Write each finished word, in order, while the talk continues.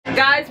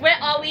Guys, where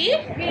are we?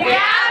 We're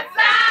outside!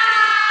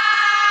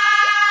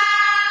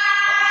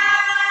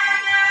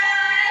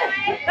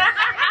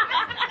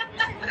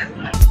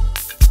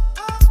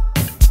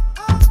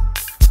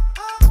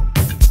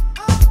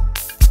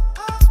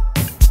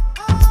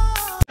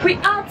 We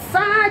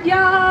outside,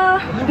 y'all.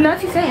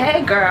 Nancy, say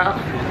hey, girl.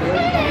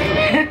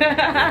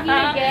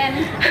 Again,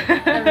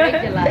 the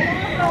regular,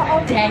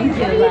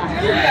 dangular.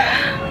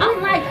 I'm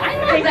like, I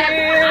know that.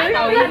 I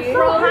know that's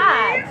so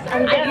hot.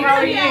 I'm good. How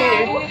are you?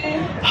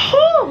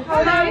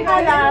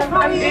 Hi, love.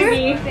 I'm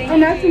Amy. I'm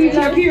nice to meet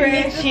you.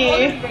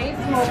 Richie.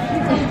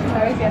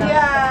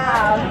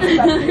 Yeah.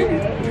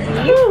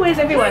 Where's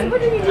everyone?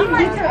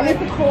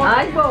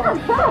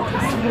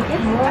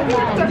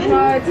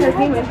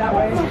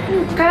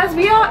 Guys,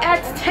 we are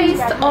at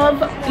Taste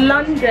of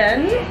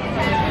London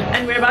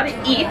and we're about to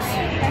eat.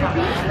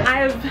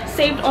 I've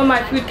saved all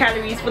my food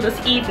calories for this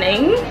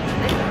evening,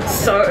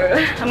 so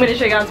I'm going to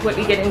show you guys what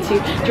we get into. Do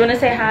you want to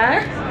say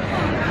hi?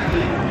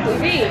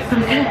 Okay.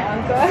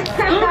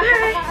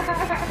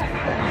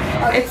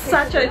 It's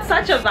such a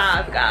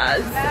vibe,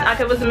 guys. Like,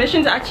 it was a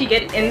mission to actually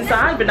get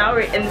inside, but now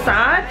we're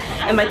inside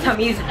and my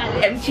tummy is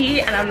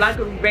empty and I'm like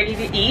ready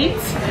to eat.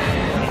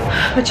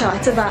 But yeah,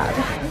 it's a vibe.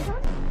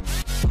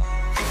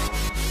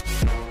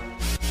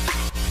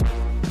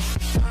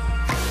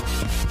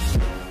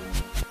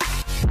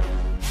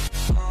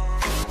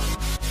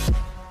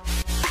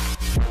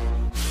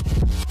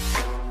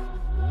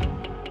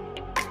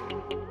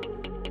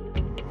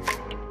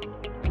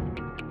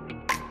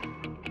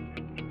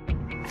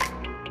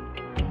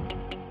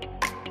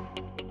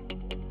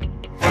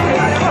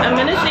 I'm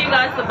gonna show you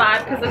guys the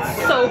vibe because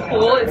it's so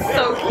cool, it's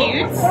so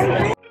cute.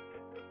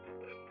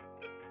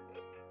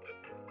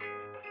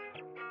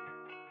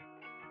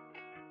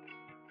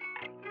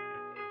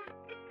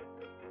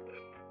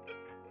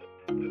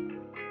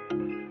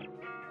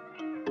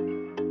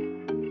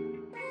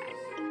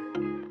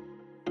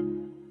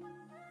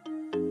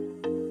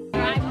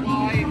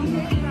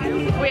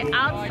 We're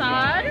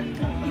outside.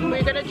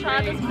 We're gonna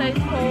try this place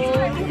called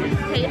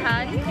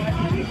Canon.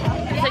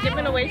 They're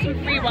giving away some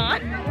free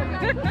wine.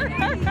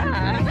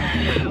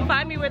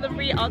 Find me where the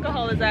free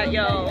alcohol is at,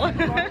 yo.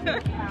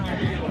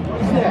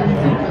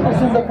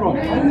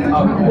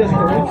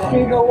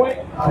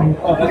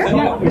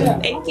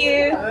 Thank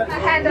you.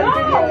 And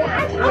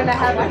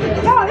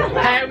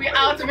we're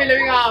out to be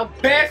living our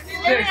best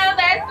life.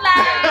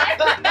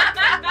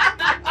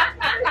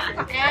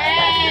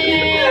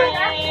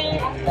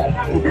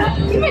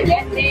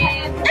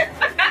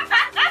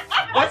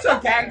 What's your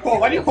gang called?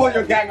 What do you call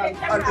your gang on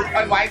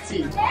YT?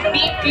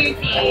 Deep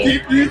beauty.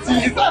 Deep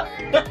beauties.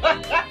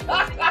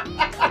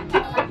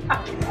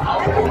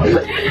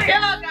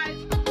 Hello, guys.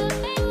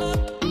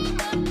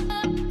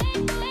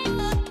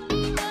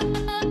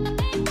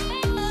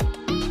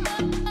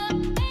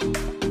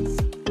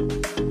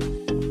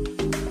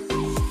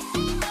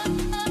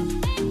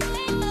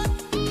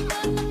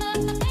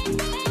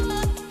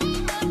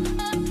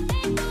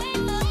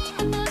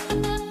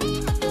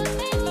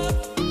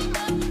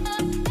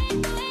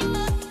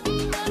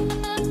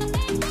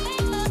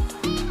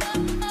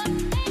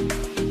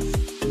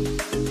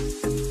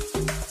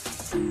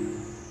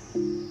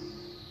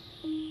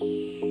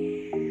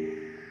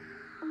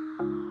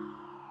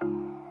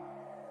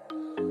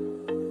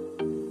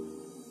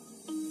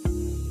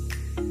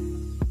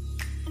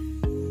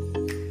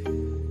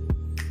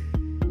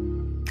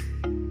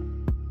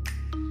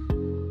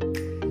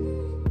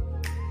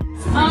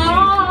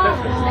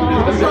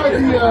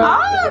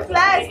 Oh,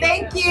 bless,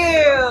 thank you.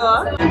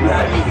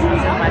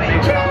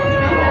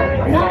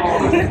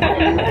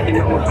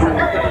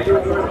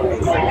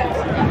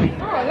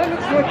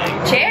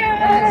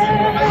 Cheers.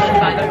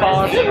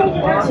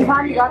 She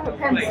finally got the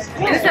pen. Is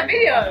this a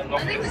video? I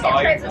think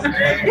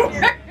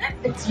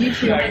it's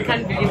YouTube. I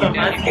can't believe I'm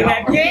asking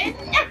that again.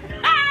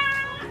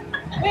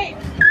 Wait.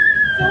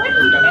 So when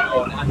you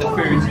And the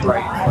food's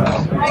great.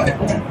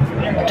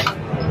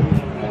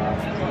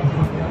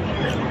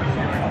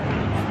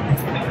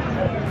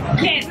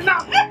 Yes, no.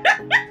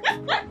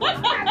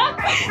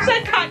 So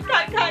cut.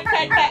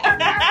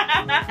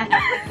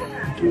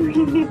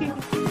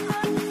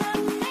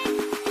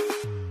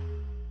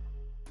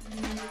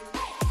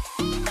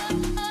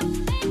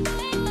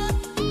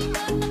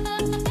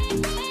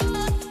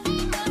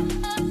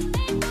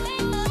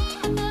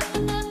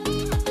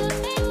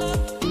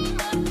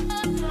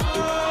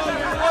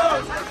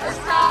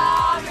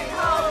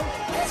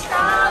 It's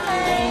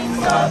coming,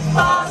 the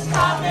ball's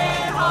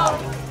coming home.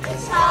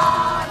 It's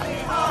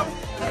coming home.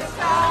 It's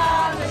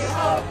coming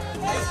home.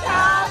 It's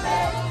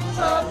coming.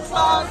 The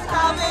ball's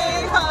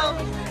coming home.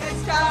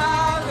 It's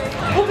coming.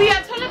 Oh, we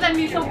are taller than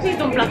me, so please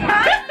don't bluff.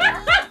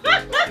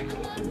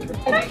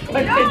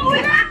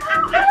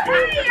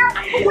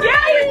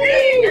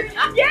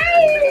 Yay!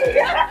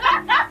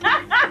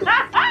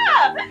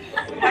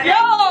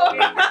 Yo!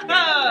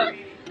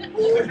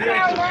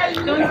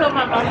 Don't show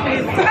my mouth,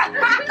 please.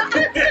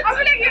 I'm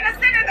really gonna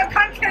send in the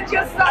content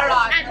yourself.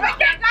 Alright. And wait,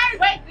 guys,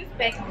 wait, this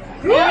back.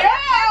 Yeah!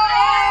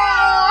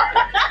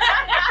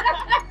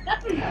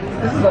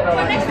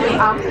 Guys,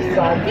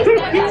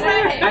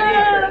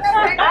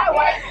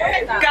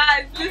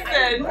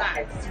 listen.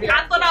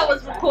 I thought I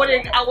was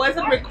recording. I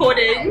wasn't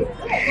recording.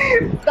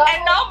 And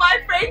now my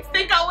friends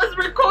think I was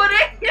recording.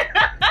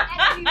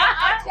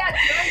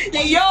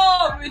 Yo,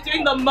 we were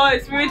doing the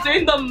most. We were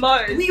doing the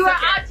most. We were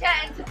out here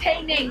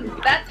entertaining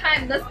that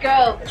time. This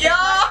girl. Yo.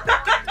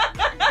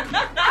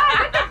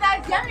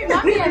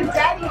 Mommy and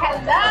daddy,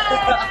 hello.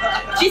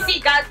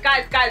 GC, guys.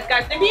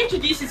 Let me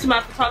introduce you to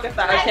my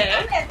photographer,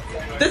 okay?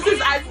 This is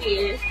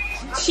Azzy.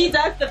 She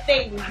does the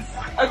things,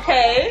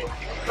 okay?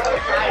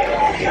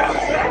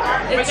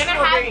 We're gonna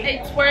have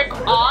a twerk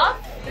off.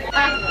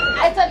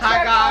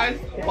 Hi guys,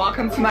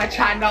 welcome to my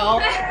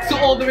channel. To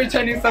all the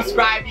returning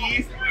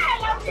subscribers.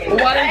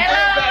 What is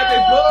good, baby?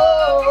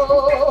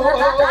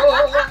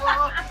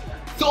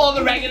 To all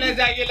the regulars.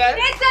 It's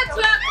a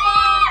twerk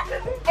off.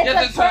 It's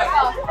a twerk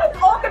off.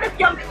 All gonna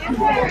jump in. No,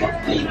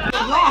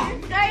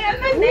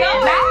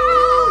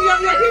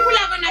 your people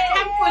are gonna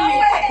come for me.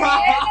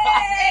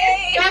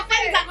 Your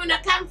friends are gonna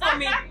come for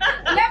me.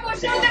 Let me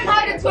show them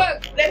how to twerk.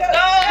 Let's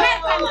go.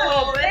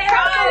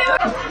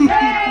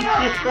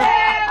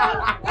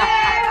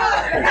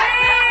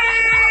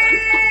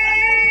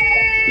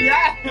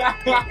 Yeah.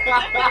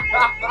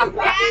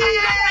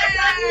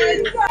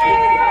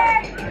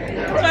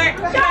 Let's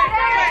go.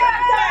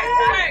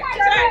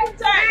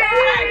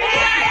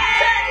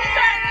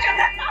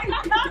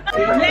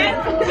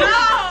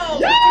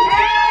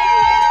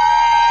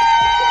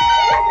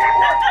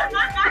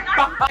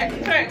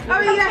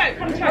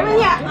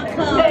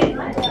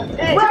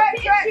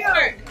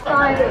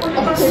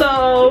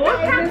 So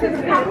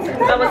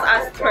that was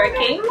us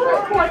twerking.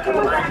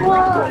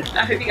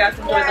 I hope you guys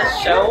enjoyed the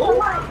show.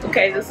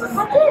 Okay, this is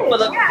for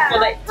the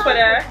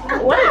Twitter.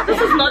 What?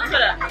 This is not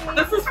Twitter.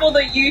 This is for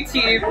the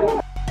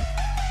YouTube.